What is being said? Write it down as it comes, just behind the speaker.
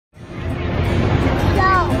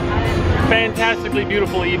fantastically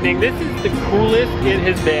beautiful evening. This is the coolest it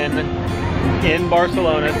has been in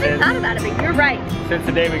Barcelona I thought about it, but you're right. Since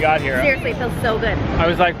the day we got here. Seriously, it feels so good. I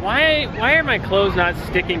was like, why are my clothes not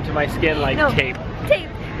sticking to my skin like tape? Tape.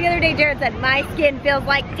 The other day Jared said, my skin feels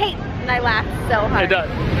like tape. And I laughed so hard. It does.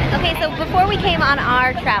 Okay, so before we came on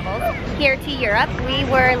our travels here to Europe, we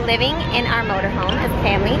were living in our motorhome as a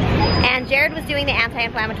family. And Jared was doing the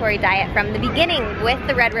anti-inflammatory diet from the beginning with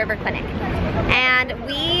the Red River Clinic. And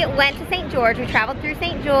we went to St. George, we traveled through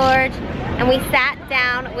St. George, and we sat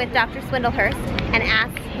down with Dr. Swindlehurst and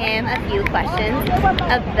asked him a few questions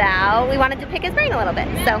about, we wanted to pick his brain a little bit.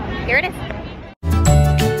 So here it is.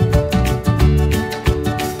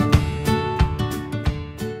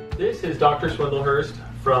 This is Dr. Swindlehurst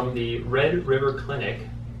from the Red River Clinic,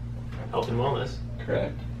 Health and Wellness.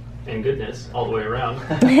 Correct. And goodness, all the way around.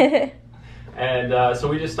 And so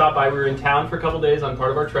we just stopped by. We were in town for a couple days on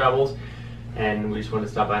part of our travels, and we just wanted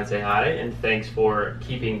to stop by and say hi, and thanks for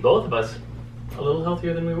keeping both of us a little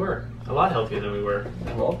healthier than we were. A lot healthier than we were.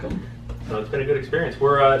 You're welcome. So it's been a good experience.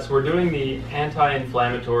 We're doing the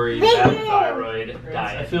anti-inflammatory thyroid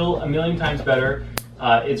diet. I feel a million times better.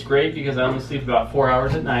 It's great because I only sleep about 4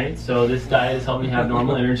 hours at night, so this diet has helped me have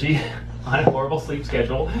normal energy on a horrible sleep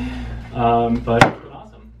schedule. But it's been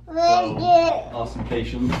awesome. So, Awesome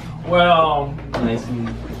patient. well, Nice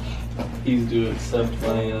and easy to accept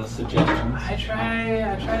my suggestions. I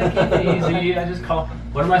try to keep it easy. I just call,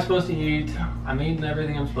 what am I supposed to eat? I'm eating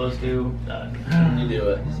everything I'm supposed to. Done. You do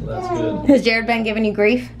it, so that's good. Has Jared been giving you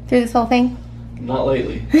grief through this whole thing? Not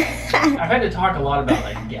lately. I've had to talk a lot about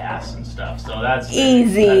like gas and stuff, so that's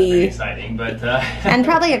Easy. That's very exciting. But And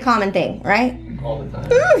probably a common thing, right? All the time.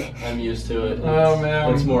 I'm used to it. Oh,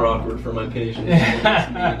 man. It's more awkward for my patients than it is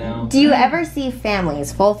me now. Do you ever see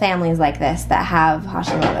families, full families like this, that have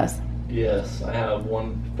Hashimoto's? Yes, I have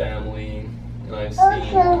one family, and I've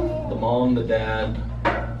seen the mom, the dad,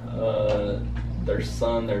 their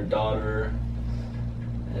son, their daughter,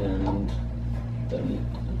 and then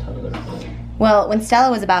a ton of their friends. Well, when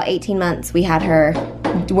Stella was about 18 months, we had her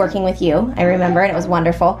working with you, I remember, and it was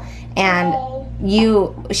wonderful. And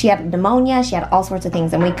she had pneumonia, she had all sorts of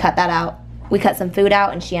things, and we cut that out. We cut some food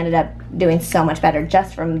out, and she ended up doing so much better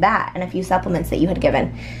just from that and a few supplements that you had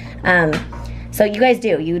given. So you guys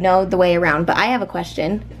do, you know the way around. But I have a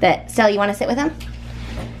question that, Stella, you want to sit with him?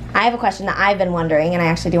 I have a question that I've been wondering, and I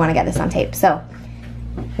actually do want to get this on tape. So,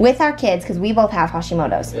 with our kids, because we both have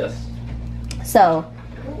Hashimoto's. Yes. So,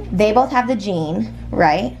 they both have the gene,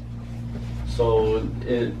 right? So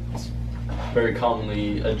it's very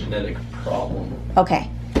commonly a genetic problem. Okay.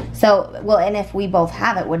 So, well, and if we both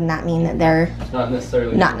have it, wouldn't that mean that they're... Not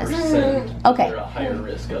necessarily Not 100%, Okay. They're a higher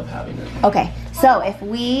risk of having it. Okay. So,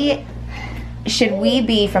 should we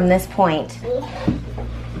be, from this point,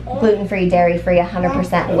 gluten-free, dairy-free,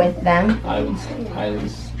 100% with them? I would highly,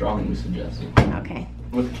 strongly suggest it. Okay.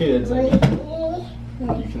 With kids, I mean,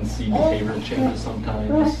 you can see behavioral changes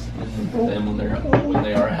sometimes in them when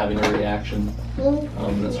they are having a reaction.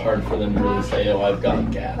 It's hard for them to really say, oh, I've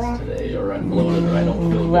got gas today, or I'm bloated, or I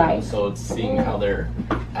don't feel good. Right. So it's seeing how their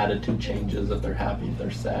attitude changes, if they're happy, if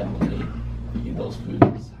they're sad when they eat those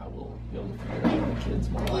foods, how we'll be able to figure it out with the kids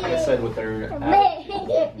more. Like I said, with their attitude,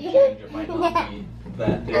 it can change. It might not be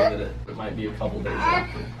that day, that it might be a couple days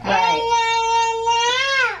after. Right.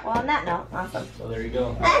 Well, on that note, awesome. So there you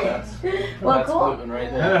go. That's cool. gluten right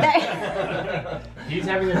there. he's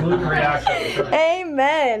having a gluten reaction.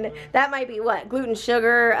 Amen. That might be what? Gluten,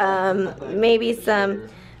 sugar, maybe some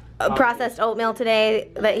processed oatmeal today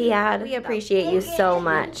that he had. We appreciate you so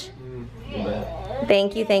much. You bet.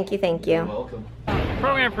 Thank you, thank you, thank You're you. welcome. The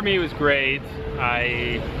program for me was great.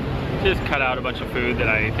 I just cut out a bunch of food that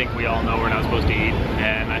I think we all know we're not supposed to eat,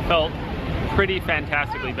 and I felt pretty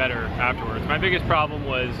fantastically better afterwards. My biggest problem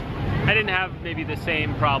was I didn't have maybe the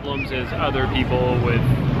same problems as other people with,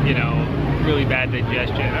 you know, really bad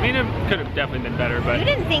digestion. I mean, it could have definitely been better, but... You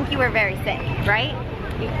didn't think you were very sick, right?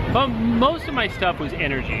 Well, most of my stuff was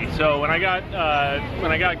energy. So when I got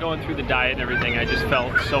going through the diet and everything, I just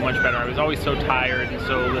felt so much better. I was always so tired and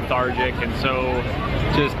so lethargic and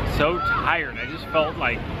just so tired. I just felt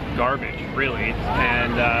like garbage, really.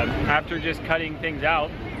 And after just cutting things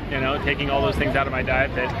out, you know, taking all those things out of my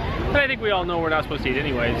diet that I think we all know we're not supposed to eat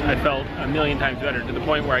anyways, I felt a million times better, to the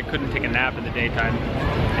point where I couldn't take a nap in the daytime,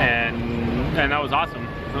 and that was awesome.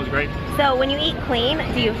 It was great. So when you eat clean,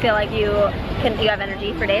 do you feel like you have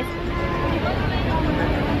energy for days?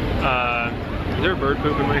 Is there a bird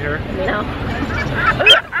poop in my hair? No.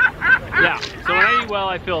 Yeah, so when I eat well,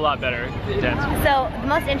 I feel a lot better. Intense. So the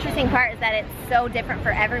most interesting part is that it's so different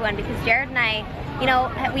for everyone, because Jared and I you know,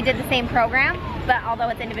 we did the same program, but although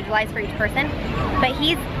it's individualized for each person. But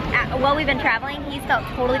he's, while we've been traveling, he's felt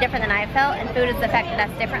totally different than I've felt, and food has affected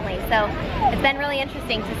us differently. So it's been really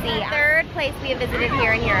interesting to see. Third place we have visited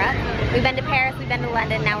here in Europe. We've been to Paris, we've been to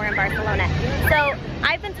London, now we're in Barcelona. So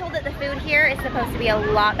I've been told that the food here is supposed to be a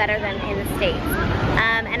lot better than in the States.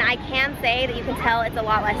 And I can say that you can tell it's a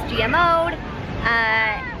lot less GMO'd,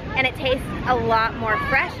 and it tastes a lot more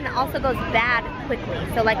fresh, and it also goes bad quickly.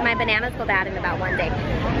 So like my bananas go bad in about 1 day.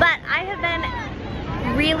 But I have been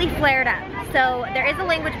really flared up. So there is a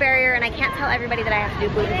language barrier, and I can't tell everybody that I have to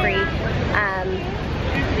do gluten-free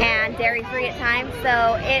and dairy-free at times.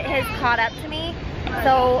 So it has caught up to me.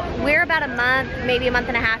 So we're about a month, maybe a month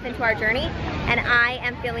and a half into our journey, and I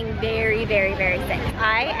am feeling very, very, very sick.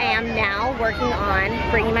 I am now working on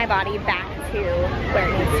bringing my body back to where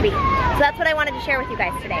it needs to be. So that's what I wanted to share with you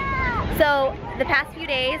guys today. So the past few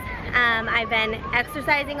days, I've been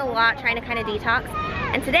exercising a lot, trying to kind of detox.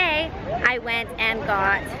 And today, I went and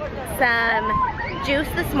got some juice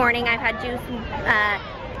this morning. I've had juice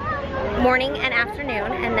morning and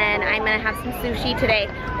afternoon, and then I'm gonna have some sushi today,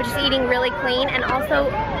 which is eating really clean, and also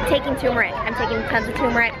taking turmeric. I'm taking tons of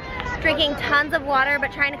turmeric, drinking tons of water,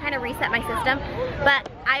 but trying to kind of reset my system. But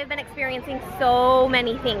I've been experiencing so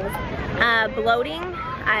many things. Bloating,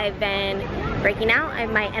 I've been breaking out,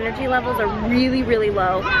 my energy levels are really, really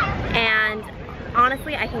low, and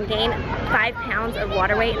honestly, I can gain 5 pounds of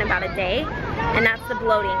water weight in about a day, and that's the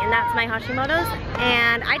bloating, and that's my Hashimoto's.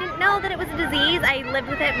 And I didn't know that it was a disease. I lived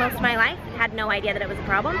with it most of my life, had no idea that it was a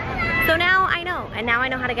problem. So now I know, and now I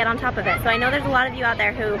know how to get on top of it. So I know there's a lot of you out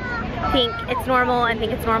there who think it's normal and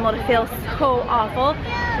think it's normal to feel so awful,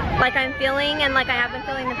 like I'm feeling and like I have been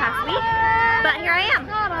feeling the past week. But here I am,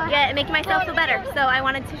 yeah, making myself feel better. So I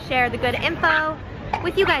wanted to share the good info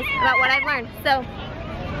with you guys about what I've learned. So,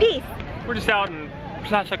 peace. We're just out in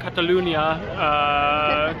Plaza Catalunya,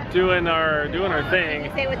 doing our thing.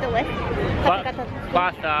 Can you say it with the list?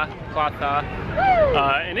 Plaza,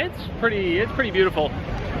 and it's pretty beautiful.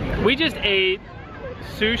 We just ate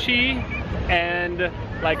sushi and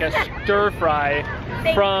like a stir fry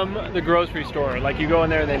from the grocery store. Like you go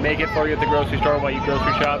in there and they make it for you at the grocery store while you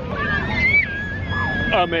grocery shop.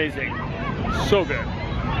 Amazing, so good.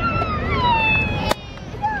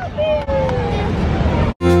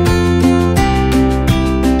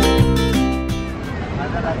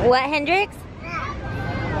 What, Hendrix?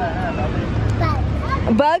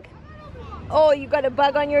 A bug? Oh, you got a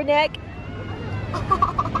bug on your neck?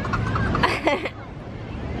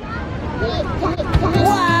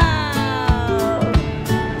 Wow!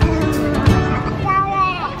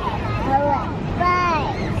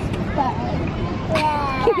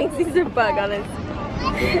 He thinks he's a bug on his...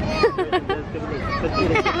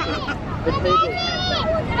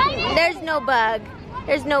 There's no bug.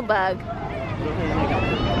 There's no bug.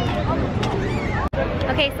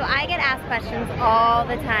 Okay, so I get asked questions all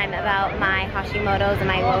the time about my Hashimoto's and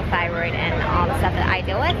my low thyroid and all the stuff that I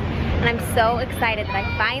deal with. And I'm so excited that I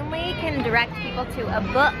finally can direct people to a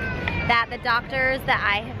book that the doctors that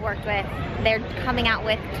I have worked with, they're coming out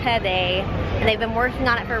with today. And they've been working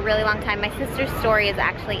on it for a really long time. My sister's story is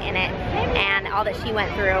actually in it, and all that she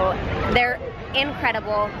went through. They're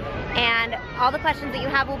incredible. And all the questions that you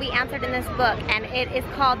have will be answered in this book, and it is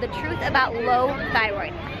called The Truth About Low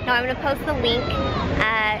Thyroid. Now I'm going to post the link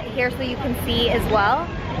here so you can see as well,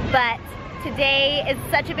 but today is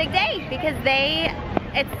such a big day because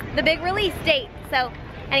it's the big release date. So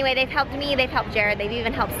anyway, they've helped me, they've helped Jared, they've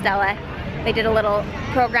even helped Stella. They did a little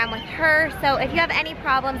program with her. So if you have any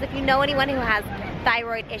problems, if you know anyone who has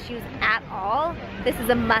thyroid issues at all, this is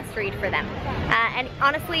a must read for them. And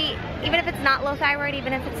honestly, even if it's not low thyroid,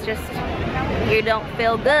 even if it's just you don't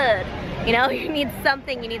feel good, you know, you need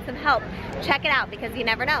something, you need some help, check it out because you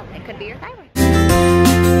never know, it could be your thyroid.